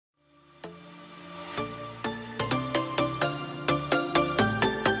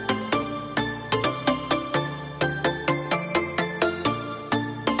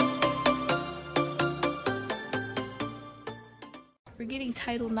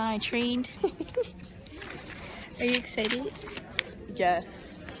Title IX trained. Are you excited?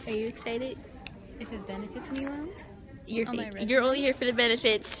 Yes. Are you excited? If it benefits me, well, You're only here for the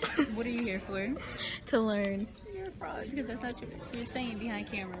benefits. what are you here for? To learn. You're a fraud because that's not what you're saying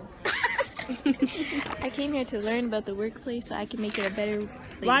behind cameras. I came here to learn about the workplace so I can make it a better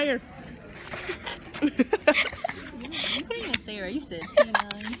place. Liar. You couldn't even say right. You said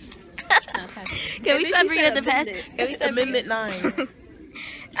T9. Can we stop bringing up the past? Can we stop Amendment 9.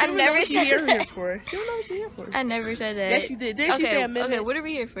 I never said here that. for. She don't know what she's here for. I never said that. Yes, you did. Didn't she say amendment? Okay, what are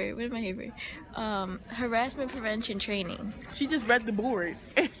we here for? What am I here for? Harassment prevention training. She just read the board.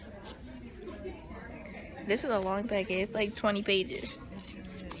 This is a long packet. It's like 20 pages.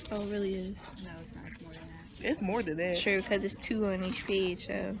 Oh, it really is. No, it's not. It's more than that. It's more than that. True, because it's 2 on each page.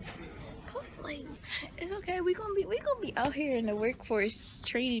 So, like, it's okay. We gonna be out here in the workforce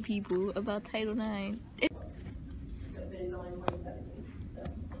training people about Title IX.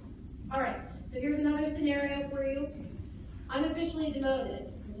 All right, so here's another scenario for you. Unofficially demoted.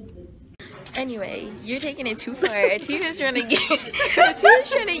 Anyway, you're taking it too far. Atina's trying to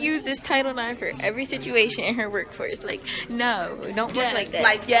use this Title IX for every situation in her workforce. Like, no, don't work like that.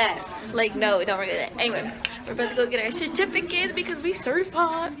 Like, yes. Like, no, don't work like that. Anyway, we're about to go get our certificates because we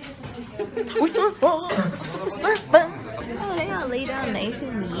certified. We certified. Oh, they all lay down nice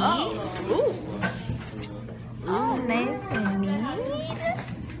and neat. Ooh. Oh, nice and neat.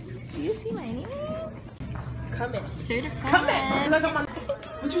 Do you see my name? Come in. Certified. Come in. Look at my.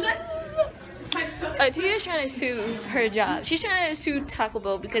 What you said? Tina's trying to sue her job. She's trying to sue Taco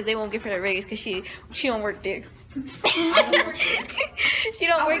Bell because they won't give her a raise because she don't work there. She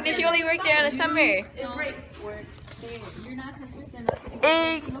don't work there. She only worked there in the summer. You're not consistent.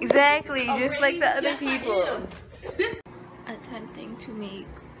 Exactly, just like the other people. Attempting to make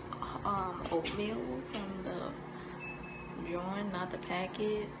oatmeal from the drawing, not the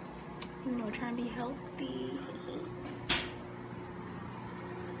packets. You know, trying to be healthy.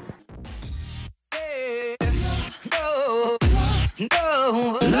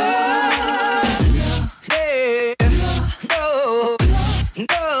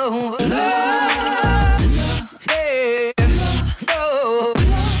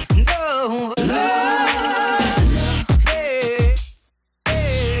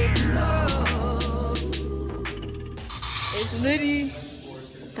 It's Liddy.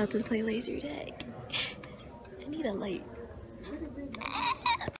 About to play laser tag. I need a light.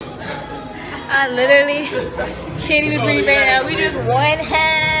 I literally can't even breathe right now. We just one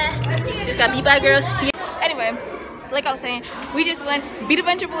hand. Just got beat by girls. Anyway, like I was saying, we just went, beat a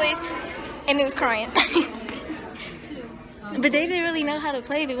bunch of boys, and it was crying. But they didn't really know how to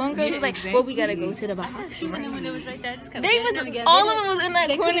play. The one girl was like, well, we gotta go to the box. And then when it was right there, I just kept All of them was in that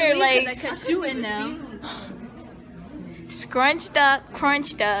corner, like, I kept shooting them. scrunched up,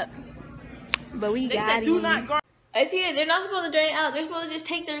 crunched up. But we got it. I see it. They're not supposed to drain it out. They're supposed to just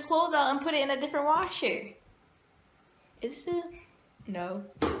take their clothes out and put it in a different washer. Is it? No.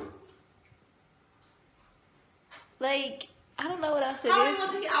 Like, I don't know what else to do. How are you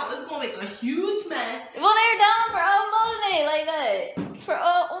gonna take it out? It's gonna make a huge mess. Well, they're down for unloading it like that. For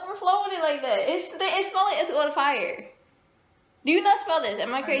overflowing it like that. It smells like it's on fire. Do you not smell this?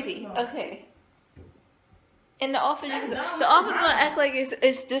 Am I crazy? Okay. And the office is gonna act like this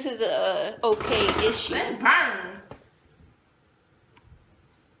is a okay issue. Let it burn.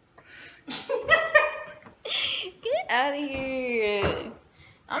 Get out of here.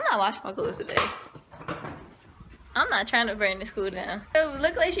 I'm not washing my clothes today. I'm not trying to burn the school down. So,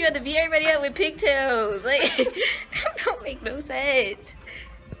 look like she had to beat everybody up with pigtails. Like, that don't make no sense.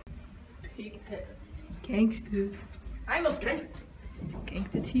 Pigtail. Gangster. I ain't no gangster.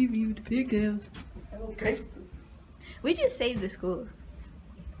 Gangster TV with the pigtails. I ain't no gangster. We just saved the school.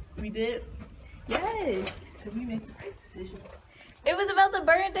 We did. Yes. Did we make the right decision? It was about to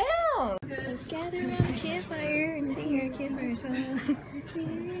burn down. Let's gather around the campfire and sing our campfire song.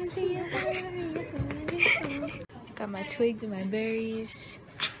 Got my twigs and my berries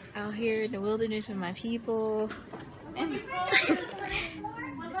out here in the wilderness with my people. It's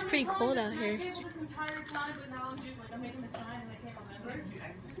pretty cold out here.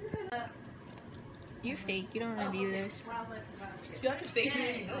 You're fake. You don't want to view this. Y'all can say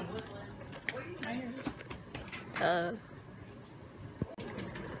me.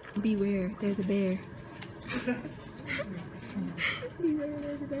 Beware, there's a bear. Beware,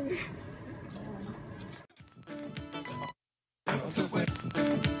 there's a bear.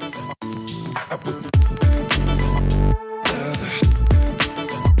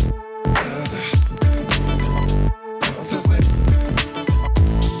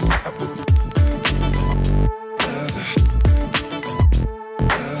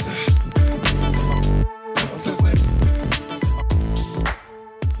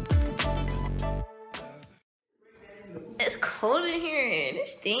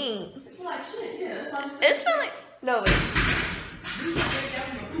 stink. It's like shit, yeah. That's all I'm It saying. smells like no, This is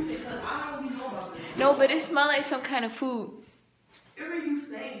definitely because I don't even know about that. no, but it smells like some kind of food. It really do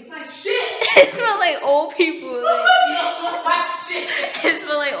stink. It's like shit. It smells like old people. Like, No, like shit. it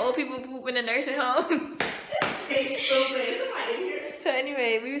smells like old people poop in a nursing home. It's stupid. Somebody in here. So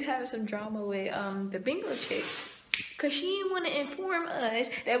anyway, we was having some drama with the bingo chick, cause she didn't want to inform us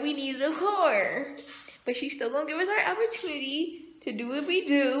that we needed a car, but she still gonna give us our opportunity to do what we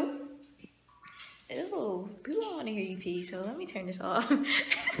do. Ew, people don't want to hear you pee, so let me turn this off.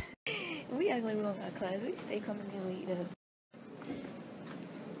 We act like we don't got class. We stay coming in late though.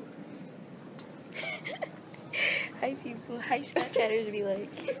 Hi people, hi Snapchatters be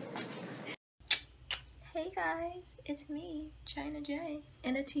like. Hey guys, it's me, China J,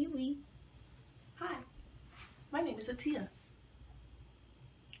 and a Tiwi. Hi. My name is Atia.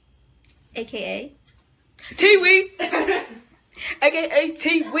 AKA Tiwi. AKA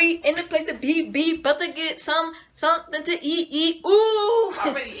Tiwi in the place to be, about to get something to eat. Ooh.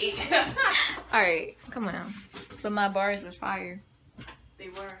 Already ate. Alright, come on now. But my bars was fire. They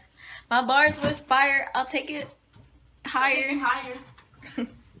were. My bars was fire. I'll take it higher. Higher.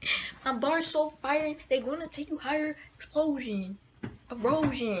 My bars so fire, they gonna take you higher. Explosion,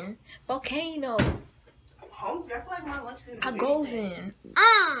 erosion, volcano. I'm hungry. I feel like my lunch didn't I do goes anything.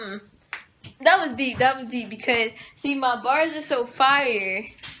 in. That was deep. That was deep because see, my bars are so fire.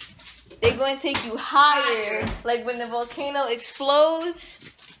 They're going to take you higher. Like when the volcano explodes.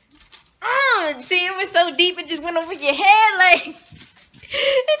 See, it was so deep, it just went over your head. Like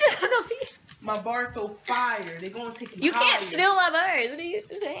it just went over your. My bar's so fire. They're gonna take You higher. can't steal my bars. What are you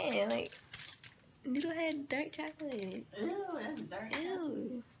saying? Like Noodle had dark chocolate. Ew, that's dark.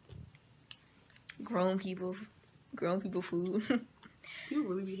 Ew. Grown people food. You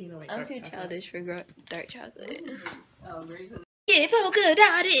really be hating on my I'm dark too chocolate. childish for dark chocolate. Oh, Grey's Anatomy. Yeah, polka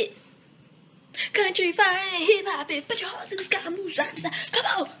dotted. Country fire, hip hop, it. Put your heart to the sky, move side to side. Come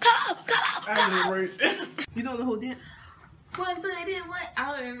on. I don't know the word. You know the whole dance? One foot in, one. I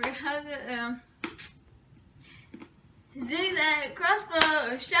don't remember how to zigzag,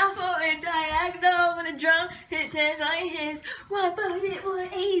 crossbow, shuffle, and diagonal when the drum hits hands on your hips. One foot in, one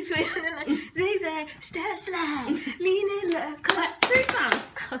ace twist, and then a zigzag, step slide, lean it left, come on, 3 times.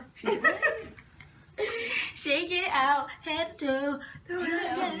 Oh, shit. Shake it out, head to toe, throw it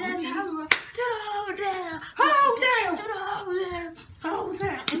up, get it, that's how we roll. To the hole down, Hold down. to the hole down. Hold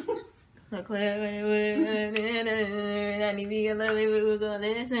down. Look, I need me a lovely, we're gonna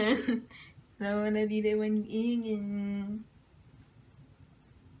listen. I wanna be there when you in.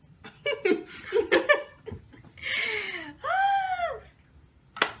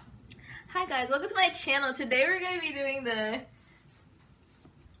 Hi guys, welcome to my channel. Today we're gonna be doing the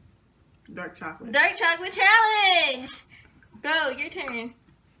Dark chocolate. Dark Chocolate Challenge. Go, your turn.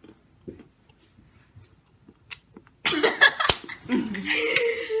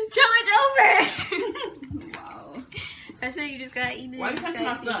 Challenge over. Wow. I said you just gotta eat it. Why are you just touching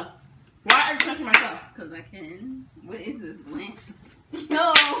gotta my eat stuff? Why are you touching my stuff? Because I can. What is this lamp?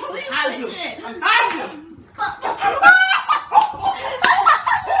 No. I do. I do.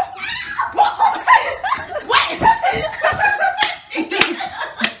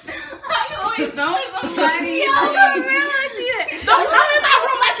 Always throwing somebody. Yo, don't realize you. Don't come in my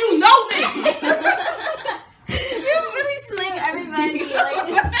room like you know me. You really sling everybody like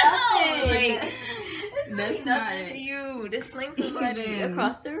it's nothing. Like, It's really that's nothing not- to you to sling somebody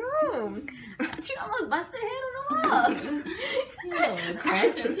across the room. She almost busted her head on the wall.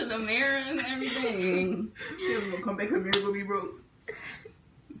 Crash into the mirror and everything. She was gonna come back, her mirror gonna be broke.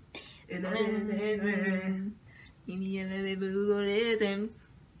 You need a little bit who go listen.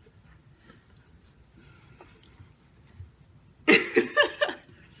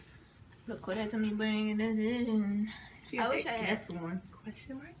 Look what happened to me bringing a decision. She I had wish that I had- guess one.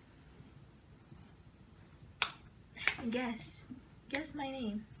 Question mark? Guess. Guess my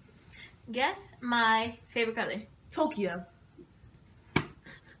name. Guess my favorite color. Tokyo.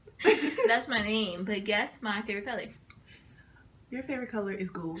 That's my name, but guess my favorite color. Your favorite color is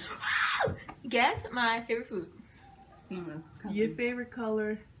gold. Guess my favorite food. Your favorite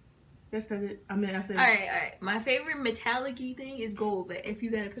color. That's it. I mean, I said. Alright. My favorite metallic-y thing is gold, but if you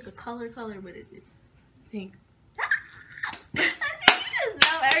gotta pick a color, what is it? Pink. You just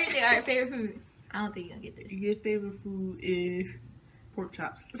know everything. Alright, favorite food. I don't think you're gonna get this. Your favorite food is pork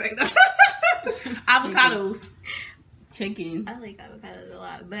chops. Say that. Avocados. Chicken. I like avocados a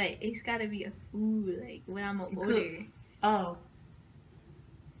lot, but it's gotta be a food, like when I'm Cook. older. Oh.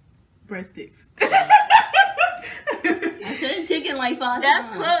 Breadsticks. I said chicken like 5 That's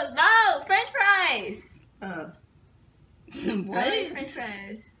times. close. No, French fries. What? I like French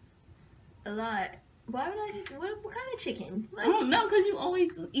fries. A lot. Why would I just, what kind of chicken? I don't know, because you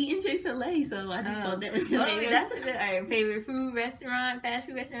always eating Chick-fil-A, so I just thought that was your favorite. That's a good, alright, favorite food restaurant, fast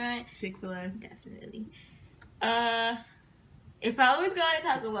food restaurant? Chick-fil-A. Definitely. If I was going to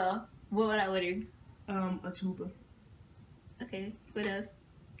Taco Bell, what would I order? A chalupa. Okay, what else?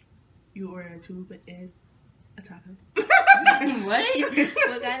 You order a chalupa and a taco. What?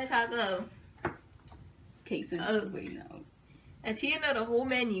 What kind of taco? Queso. Wait, no. And Tia know the whole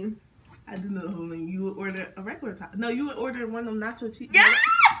menu. I do know the whole thing. You would order a regular taco. No, you would order one of them nacho cheese. Yes!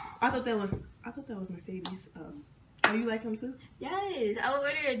 I thought that was Mercedes. Oh, you like them too? Yes, I would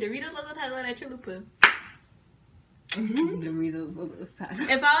order a Doritos Loco Taco and a chalupa. Doritos Locos Taco.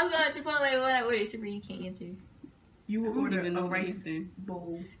 If I was going to Chipotle, what would I order? Sabrina, you can't answer. You would I don't order even a know what rice you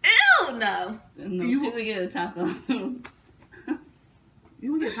bowl. Ew, no. No, You- she would get a taco.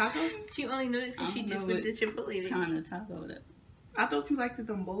 You would get taco? She only noticed because she I don't just know went to what Chipotle. kind of taco that. I thought you liked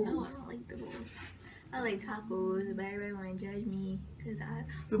them bowls. No, I don't like the bowls. I like tacos. But everybody want to judge me because I.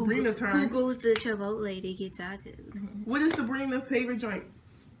 Sabrina turn. Who goes to Chipotle to get tacos? What is Sabrina's favorite joint?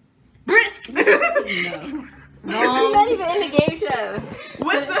 Brisk. No. You're not even in the game show.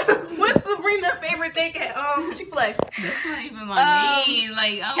 What's Sabrina's favorite thing at Chick-fil-A? That's not even my name.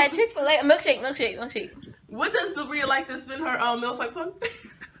 Like, At Chick-fil-A, milkshake. What does Sabrina like to spend her meal swipes on?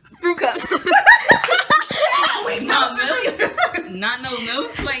 Fruit cups. Wait, no, Sabrina. not no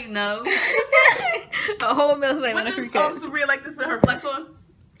milk, like no. A whole milk swipe What on a does fruit cup. Sabrina like to spend her flex on?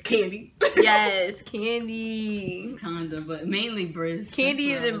 Candy. Yes, candy. Kinda, but mainly brisk.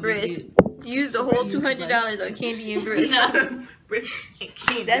 Candy That's is what I in would brisk. get. Use the whole $200 on candy and brisk. Brisk and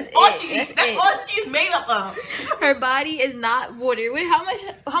candy. That's all it. she eats. That's That's it. all she is made up of. Her body is not water. Wait, how much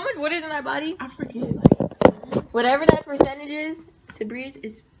water is in our body? I forget. Whatever that percentage is, Sabrina's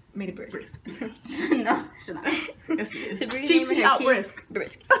is made of brisk. No, it's not. Yes, it is. Sabrina's She naming pee her out kids brisk.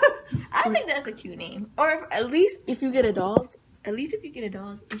 Brisk. I think that's a cute name. Or at least if you get a dog, it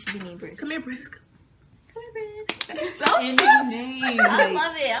should be named Brisk. Come here, brisk. Come here, Brisk. It's so Any cute. name. I Like,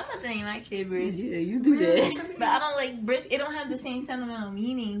 love it. I'm gonna name my kid Brisk. yeah, you do that. But I don't like Brisk. It don't have the same sentimental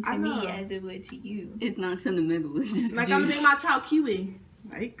meaning to I know. me as it would to you. It's not sentimental. It's just Like I'm juice. naming my child Kiwi.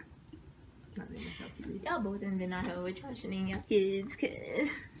 Psych. Not naming my child Kiwi. Y'all both in denial what y'all should name your kids, cause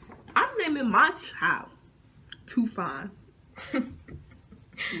I'm naming my child Too Fine.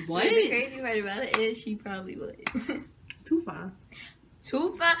 What? the crazy part about it is she probably would. Too Fine.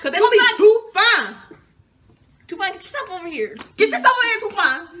 Too fine. Cause they gonna be too fine. Too fine. Get yourself over here. Get yourself over here, Too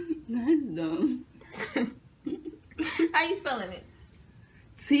Fine. That's dumb. How you spelling it?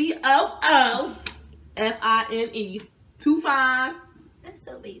 TOOFINE. Too Fine. That's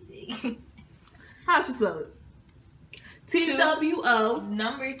so basic. How she spell it? TWO.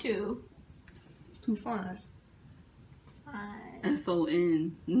 Number 2. Too Fine. Fine.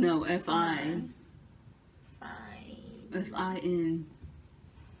 FON. No, FI. Fine. FIN.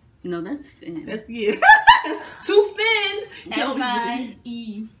 No, that's Finn. That's yeah. Too Fin.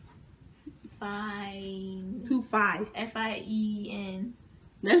 F-I-E. Fine. Too Fine. F-I-E-N.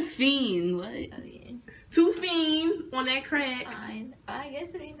 That's Fiend. What? Oh, yeah. Too Fiend on that crack. Fine. I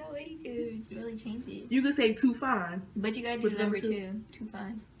guess it ain't no way you could really change it. You could say Too Fine. But you gotta do With number number 2. Too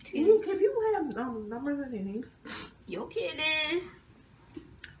fine. Can 2. people have numbers in their names? Your kid is.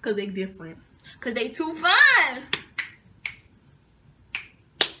 Cause they different. Cause they too fine.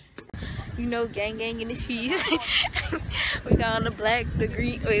 You know, gang in this piece. We got on the black, the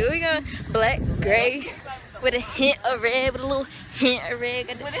green. Wait, we got black, gray, with a hint of red, with a little hint of red.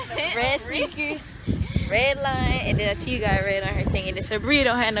 Got the red sneakers, red line, and then T got red on her thing. And then Sabrina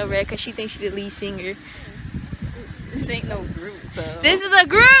don't have no red because she thinks she the lead singer. This ain't no group, so. This is a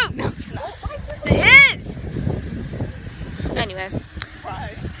group. No, it's not. It is. Anyway.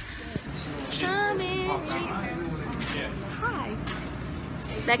 Hi.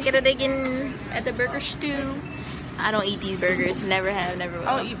 Back at it again at the burger stew. I don't eat these burgers. Never have, never will.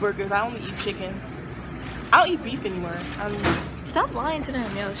 I don't eat burgers. I only eat chicken. I don't eat beef anymore. Stop lying to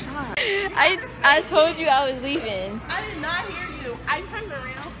them, yo. Stop. I told you I was leaving. I did not hear you. I turned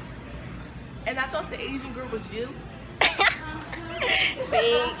around and I thought the Asian girl was you.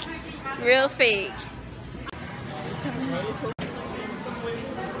 Fake. Real fake.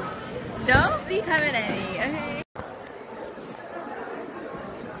 Don't be coming at me, okay?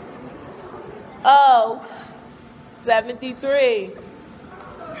 Oh, 73.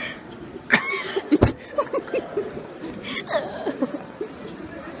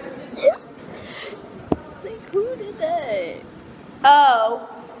 Like, who did that? Oh,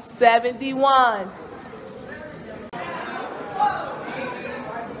 71.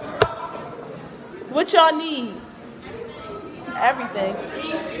 What y'all need? everything.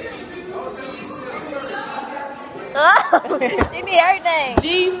 Oh, she need everything.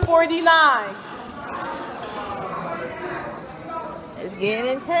 G49. It's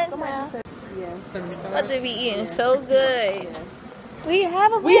getting intense now. About to be eating so good. We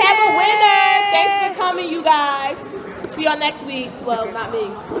have a winner. We have a winner. Thanks for coming, you guys. See y'all next week. Well, not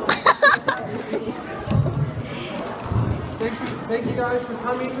me. Thank you guys for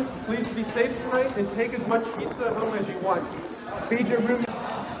coming. Please be safe tonight and take as much pizza home as you want. Feed your room.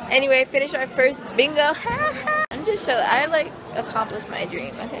 Anyway, finish our first bingo. I'm just so, I like accomplished my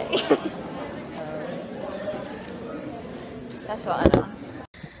dream, okay? That's all I know.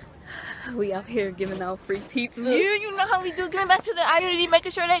 We out here giving out free pizza. Yeah, you know how we do, getting back to the IUD,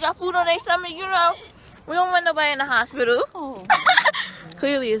 making sure they got food on their stomach, you know. We don't want nobody in the hospital. Oh.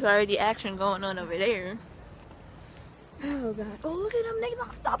 Clearly, it's already action going on over there. Oh, God. Oh, look at them. They on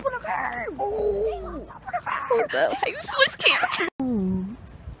top of the curb. Oh, they on top of the curb. Hold up. You Swiss camp.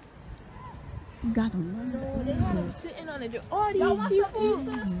 Got them. No, they had them sitting on the all these people.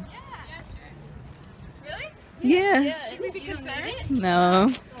 Yeah. Should we be concerned? No.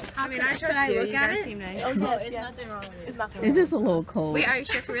 I mean, I trust you. You guys seem nice. Oh, no, it's nothing wrong with it. It's nothing. It's just a little cold. Wait, are you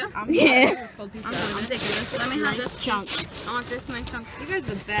sure for real? Yeah. I'm taking this. Let me have this chunk. I want this nice chunk. You guys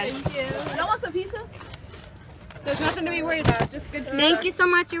are the best. Thank you. Y'all want some pizza? There's nothing to be worried about. Just good. Thank you so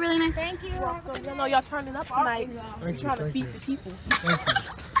much. You're really nice. Thank you. I know y'all turning up tonight. Thank you. Trying to Thank feed you. the people. Thank you.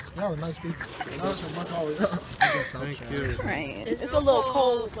 Y'all are nice people. Much always up. Thank you. Right. It's a little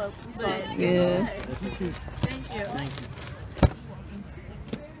cold, but Yeah. Thank you.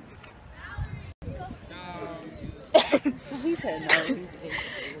 He said no.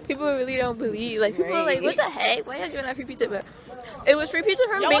 People really don't believe. Like, people are like, what the heck? Why y'all giving out free pizza? But it was free pizza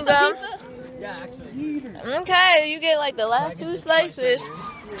from y'all want bingo. some pizza? Okay, you get like the last 2 slices.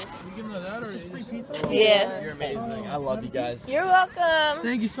 This is free pizza. Yeah. You're amazing. I love you guys. You're welcome.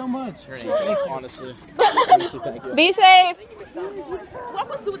 Thank you so much. Honestly. Thank you. Be safe. What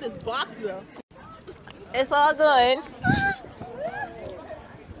was do with this box though? It's all good.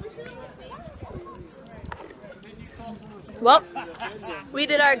 Well, we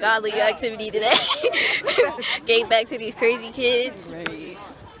did our godly activity today. Gave back to these crazy kids.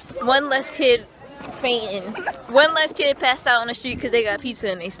 One less kid fainting. One less kid passed out on the street because they got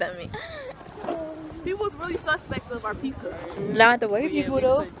pizza in their stomach. People was really suspect of our pizza. Not the white people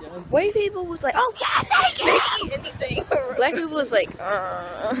though. White people was like, oh yeah, thank you. Anything. Black people was like,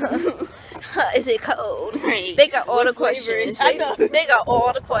 is it cold? They got all the questions. They got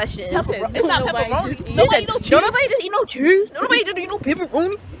all the questions. It's not pepperoni. Nobody just eat no cheese. Nobody just eat no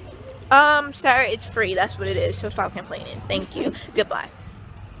pepperoni. Sir, it's free. That's what it is. So stop complaining. Thank you. Goodbye.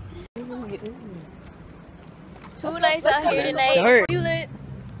 2 nights out here tonight. You lit?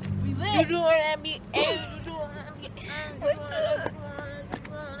 We lit. You doing that beat? You doing that beat? You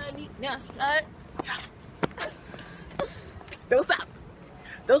doing that beat? Yeah, right. Don't stop.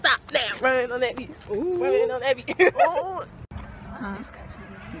 Don't stop. Damn, running on that beat. Running on that beat. Huh?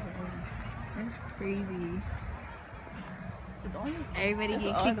 That's crazy. Everybody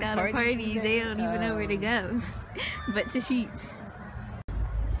get kicked out of parties. They don't even know where to go. But to Sheets.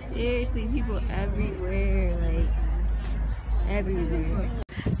 Seriously, people everywhere, like everywhere.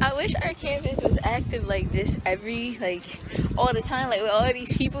 I wish our campus was active like this all the time, like with all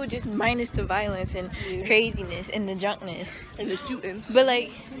these people, just minus the violence and craziness and the drunkenness And the shootings. But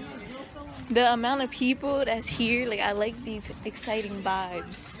like the amount of people that's here, like I like these exciting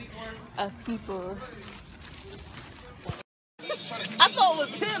vibes of people. I thought it was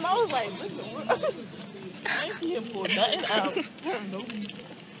him. I was like, listen, what? I ain't see him pull nothing out.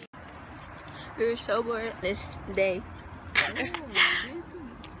 We were so bored this day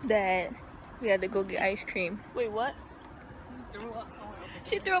that we had to go get ice cream. Wait, what?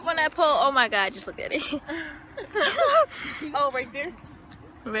 She threw up on that pole. Oh my god, just look at it. Oh, right there?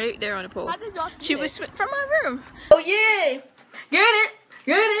 Right there on the pole. How did y'all see She it? was from my room. Oh yeah! Get it!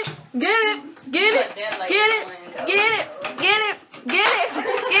 Get it! Get it! Get it! Get it! Get it!